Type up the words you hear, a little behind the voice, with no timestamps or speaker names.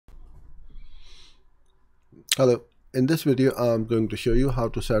Hello. In this video, I'm going to show you how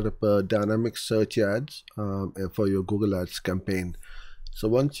to set up a dynamic search ads for your Google Ads campaign. So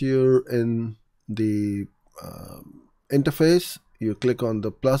once you're in the interface, you click on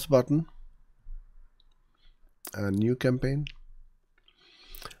the plus button and new campaign,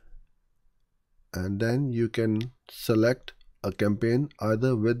 and then you can select a campaign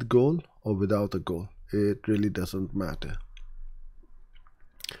either with goal or without a goal. It really doesn't matter.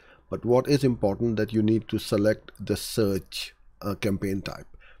 But what is important that you need to select the search campaign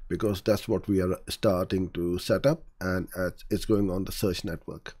type, because that's what we are starting to set up, and it's going on the search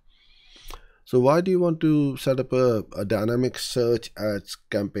network. So why do you want to set up a dynamic search ads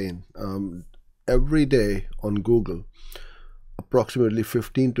campaign? Every day on Google, approximately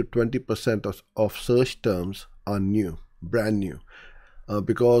 15 to 20% of search terms are new, brand new,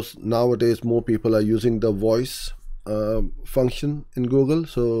 because nowadays more people are using the voice function in Google,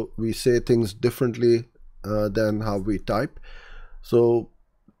 so we say things differently than how we type. So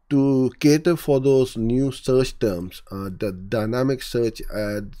to cater for those new search terms, the dynamic search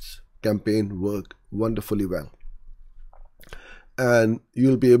ads campaign work wonderfully well, and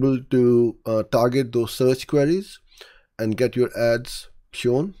you'll be able to target those search queries and get your ads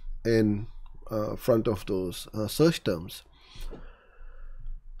shown in front of those search terms.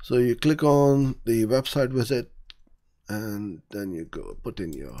 So you click on the website visit, and then you go put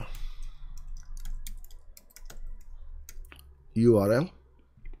in your URL,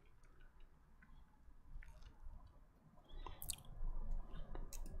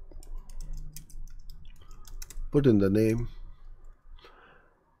 put in the name.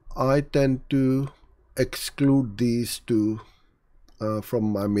 I tend to exclude these two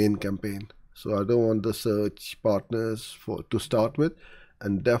from my main campaign, so I don't want the search partners to start with,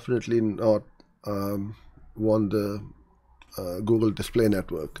 and definitely not want the Google Display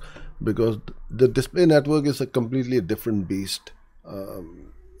Network, because the Display Network is a completely different beast.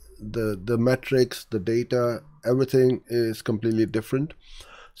 The metrics, the data, everything is completely different.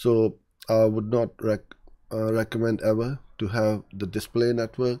 So I would not recommend ever to have the Display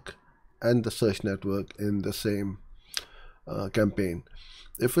Network and the Search Network in the same campaign.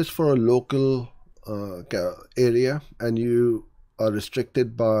 If it's for a local area and you are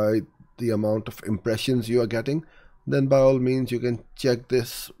restricted by the amount of impressions you are getting, then by all means you can check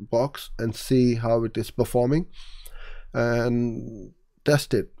this box and see how it is performing and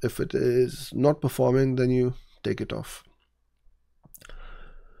test it. If it is not performing, then you take it off.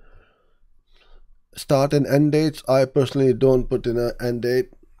 Start and end dates, I personally don't put in an end date,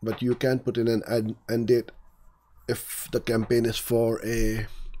 but you can put in an end date if the campaign is for a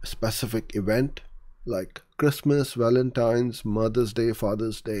specific event like Christmas, Valentine's, Mother's Day,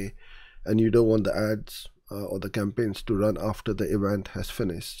 Father's Day, and you don't want the ads or the campaigns to run after the event has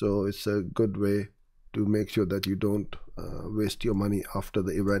finished. So it's a good way to make sure that you don't waste your money after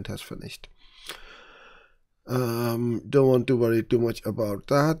the event has finished. Don't want to worry too much about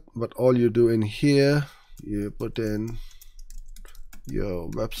that, but all you do in here, you put in your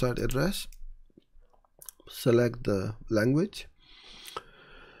website address, select the language,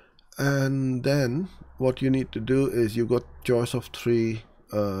 and then what you need to do is you got choice of 3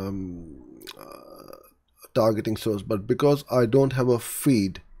 targeting source, but because I don't have a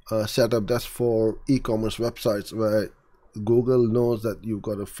feed set up, that's for e-commerce websites where Google knows that you've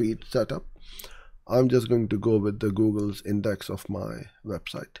got a feed set up, I'm just going to go with the Google's index of my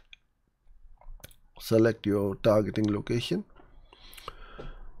website. Select your targeting location,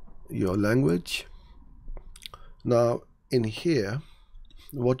 your language. Now in here,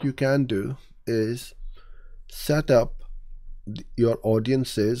 what you can do is set up your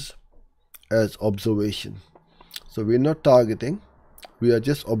audiences as observation. So we're not targeting, we are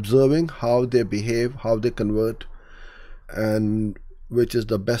just observing how they behave, how they convert, and which is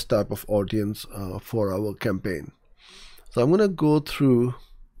the best type of audience for our campaign. So I'm going to go through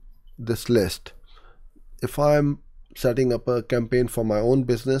this list. If I'm setting up a campaign for my own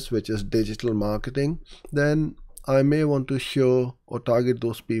business, which is digital marketing, then I may want to show or target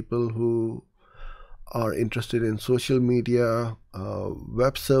those people who are interested in social media,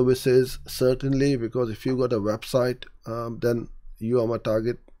 web services, certainly, because if you got a website, then you are my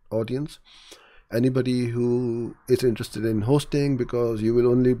target audience. Anybody who is interested in hosting, because you will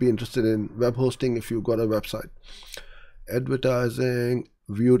only be interested in web hosting if you've got a website. Advertising,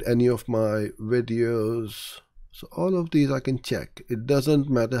 viewed any of my videos. So all of these I can check. It doesn't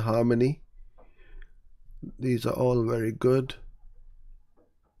matter how many. These are all very good.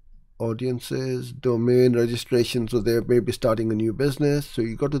 Audiences, domain registration, so they may be starting a new business, so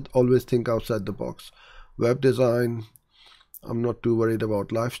you got to always think outside the box. Web design, I'm not too worried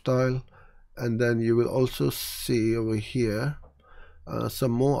about lifestyle, And then you will also see over here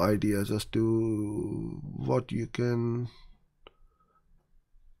some more ideas as to what you can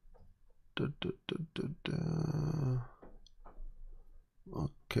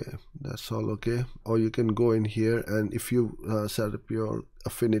okay, that's all okay. Or you can go in here, and if you set up your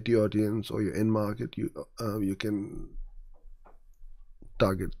affinity audience or your end market, you can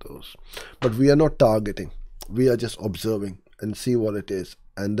target those. But we are not targeting, we are just observing and see what it is.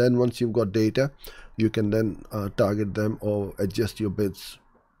 And then once you've got data, you can then target them or adjust your bids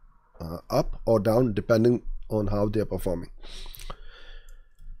up or down depending on how they are performing.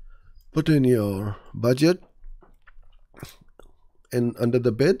 Put in your budget in under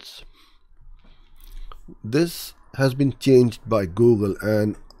the bids. This has been changed by Google,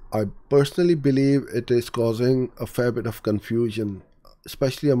 and I personally believe it is causing a fair bit of confusion,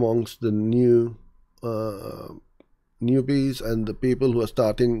 especially amongst the newbies and the people who are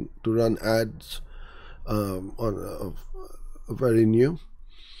starting to run ads very new.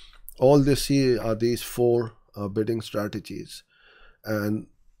 All they see are these 4 bidding strategies, and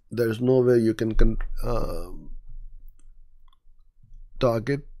there's no way you can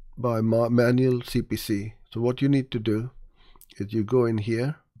target by manual CPC. So what you need to do is you go in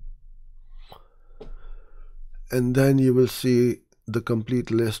here, and then you will see the complete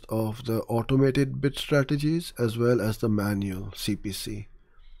list of the automated bid strategies as well as the manual CPC.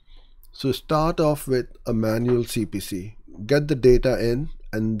 So start off with a manual CPC, get the data in,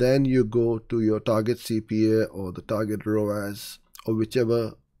 and then you go to your target CPA or the target ROAS or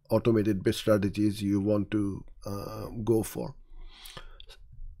whichever automated bid strategies you want to go for.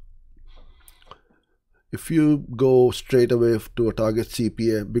 If you go straight away to a target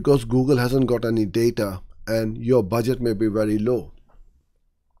CPA, because Google hasn't got any data and your budget may be very low,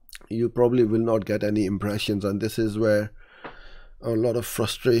 you probably will not get any impressions, and this is where a lot of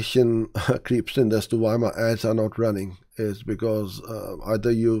frustration creeps in as to why my ads are not running, is because either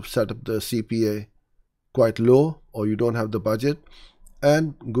you've set up the CPA quite low or you don't have the budget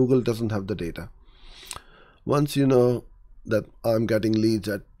and Google doesn't have the data. Once you know that I'm getting leads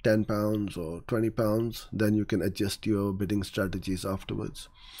at £10 or £20, then you can adjust your bidding strategies afterwards.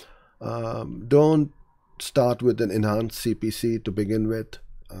 Don't start with an enhanced CPC to begin with.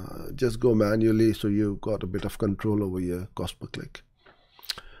 Just go manually so you've got a bit of control over your cost per click.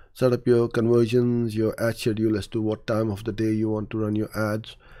 Set up your conversions, your ad schedule as to what time of the day you want to run your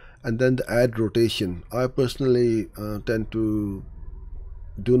ads, and then the ad rotation. I personally tend to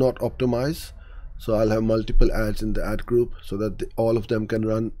do not optimize, so I'll have multiple ads in the ad group so that all of them can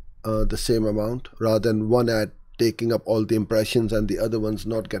run the same amount, rather than one ad taking up all the impressions and the other one's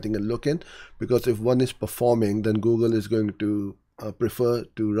not getting a look in. Because if one is performing, then Google is going to prefer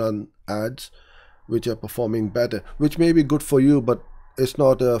to run ads which are performing better, which may be good for you, but it's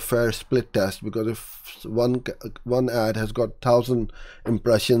not a fair split test, because if one ad has got 1,000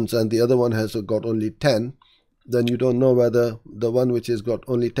 impressions and the other one has got only 10, then you don't know whether the one which has got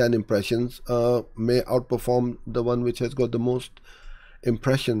only 10 impressions may outperform the one which has got the most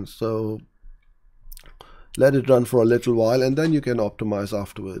impressions. So let it run for a little while and then you can optimize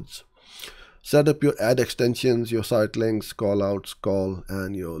afterwards. Set up your ad extensions, your site links, call outs, call,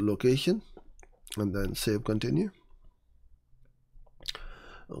 and your location, and then save, continue.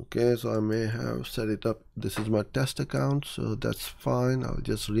 Okay, so I may have set it up. This is my test account, so that's fine. I'll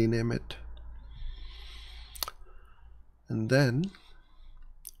just rename it. And then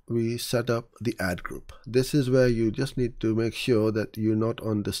we set up the ad group. This is where you just need to make sure that you're not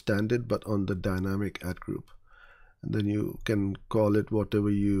on the standard but on the dynamic ad group. And then you can call it whatever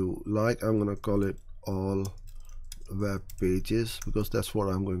you like. I'm going to call it all web pages because that's what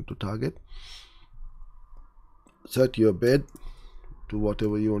I'm going to target. Set your bid to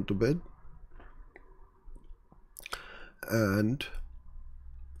whatever you want to bid, and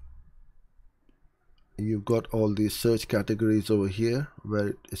you've got all these search categories over here where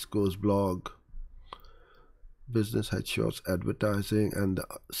it goes blog, business headshots, advertising, and the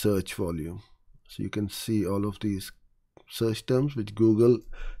search volume. So you can see all of these search terms which Google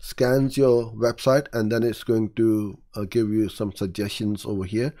scans your website, and then it's going to give you some suggestions over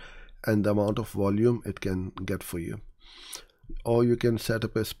here and the amount of volume it can get for you. Or you can set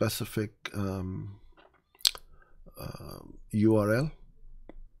up a specific URL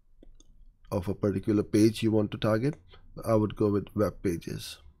of a particular page you want to target. I would go with web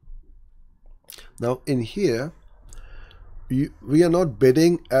pages. Now in here we are not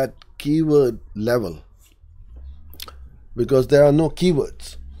bidding at keyword level because there are no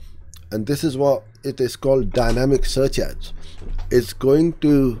keywords, and this is what it is called dynamic search ads. It's going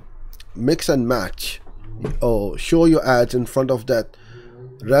to mix and match or show your ads in front of that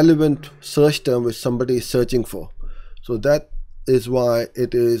relevant search term which somebody is searching for. So that is why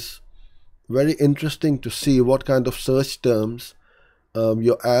it is very interesting to see what kind of search terms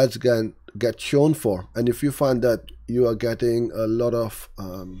your ads can get shown for. And if you find that you are getting a lot of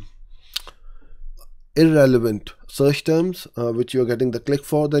irrelevant search terms which you're getting the click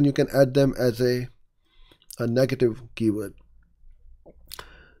for, then you can add them as a negative keyword.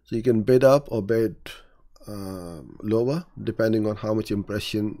 So you can bid up or bid lower depending on how much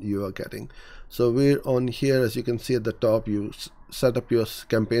impression you are getting. So we're on here, as you can see at the top, you set up your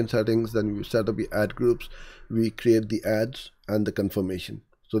campaign settings, then you set up your ad groups, we create the ads and the confirmation.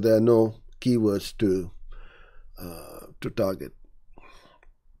 So there are no keywords to target.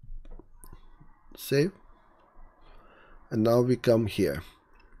 Save. And now we come here.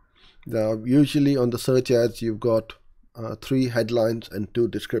 Now usually on the search ads you've got 3 headlines and 2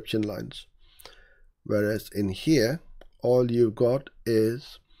 description lines, whereas in here all you've got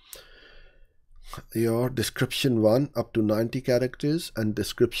is your description 1 up to 90 characters and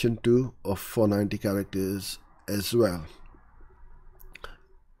description 2 of 490 characters as well.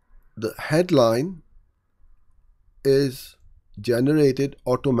 The headline is generated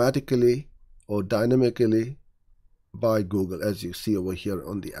automatically or dynamically by Google, as you see over here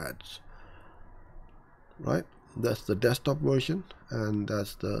on the ads, right? That's the desktop version and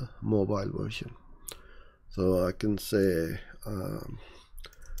that's the mobile version. So I can say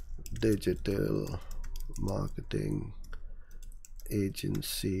digital marketing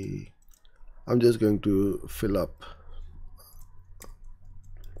agency. I'm just going to fill up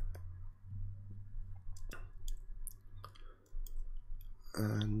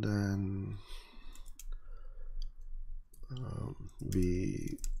and then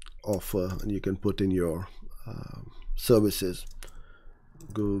we offer, and you can put in your services: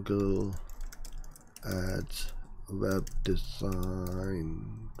 Google Ads, web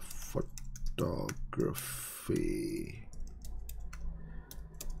design, photography,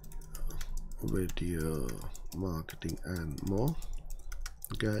 video marketing and more.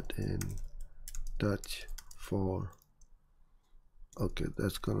 Get in touch for, okay,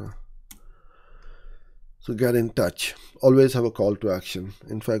 that's gonna, so get in touch. Always have a call to action.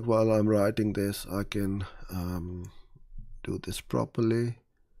 In fact, while I'm writing this, I can do this properly.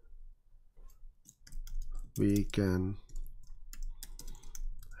 We can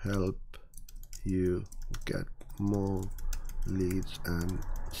help you get more leads and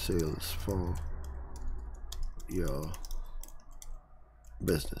sales for your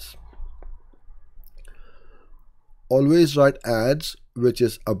business. Always write ads which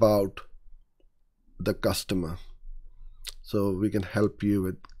is about the customer, so we can help you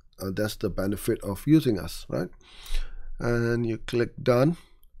with that's the benefit of using us, right? And you click done,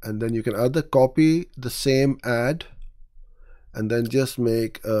 and then you can either copy the same ad and then just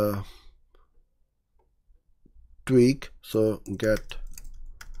make a tweak, so get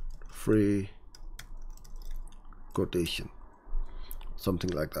free quotation,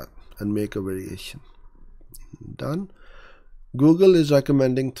 something like that, and make a variation. Done. Google is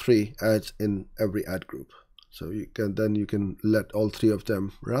recommending 3 ads in every ad group, so you can let all 3 of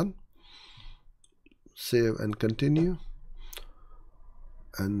them run. Save and continue,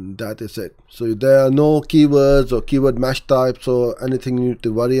 and that is it. So there are no keywords or keyword mesh types or anything you need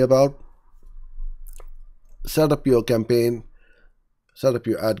to worry about. Set up your campaign, set up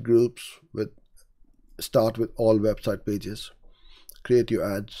your ad groups, start with all website pages, create your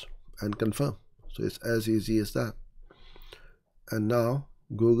ads and confirm. So it's as easy as that. And now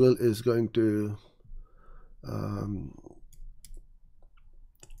Google is going to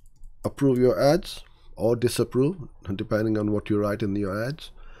approve your ads or disapprove, depending on what you write in your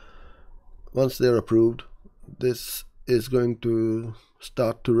ads. Once they're approved, this is going to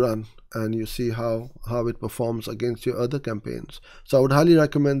start to run, and you see how it performs against your other campaigns. So I would highly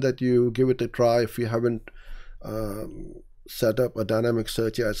recommend that you give it a try if you haven't set up a dynamic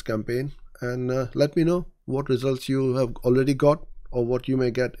search ads campaign, and let me know what results you have already got or what you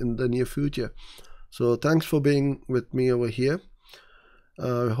may get in the near future. So thanks for being with me over here.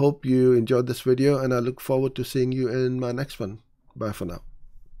 I hope you enjoyed this video, and I look forward to seeing you in my next one. Bye for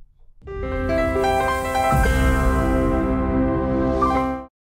now.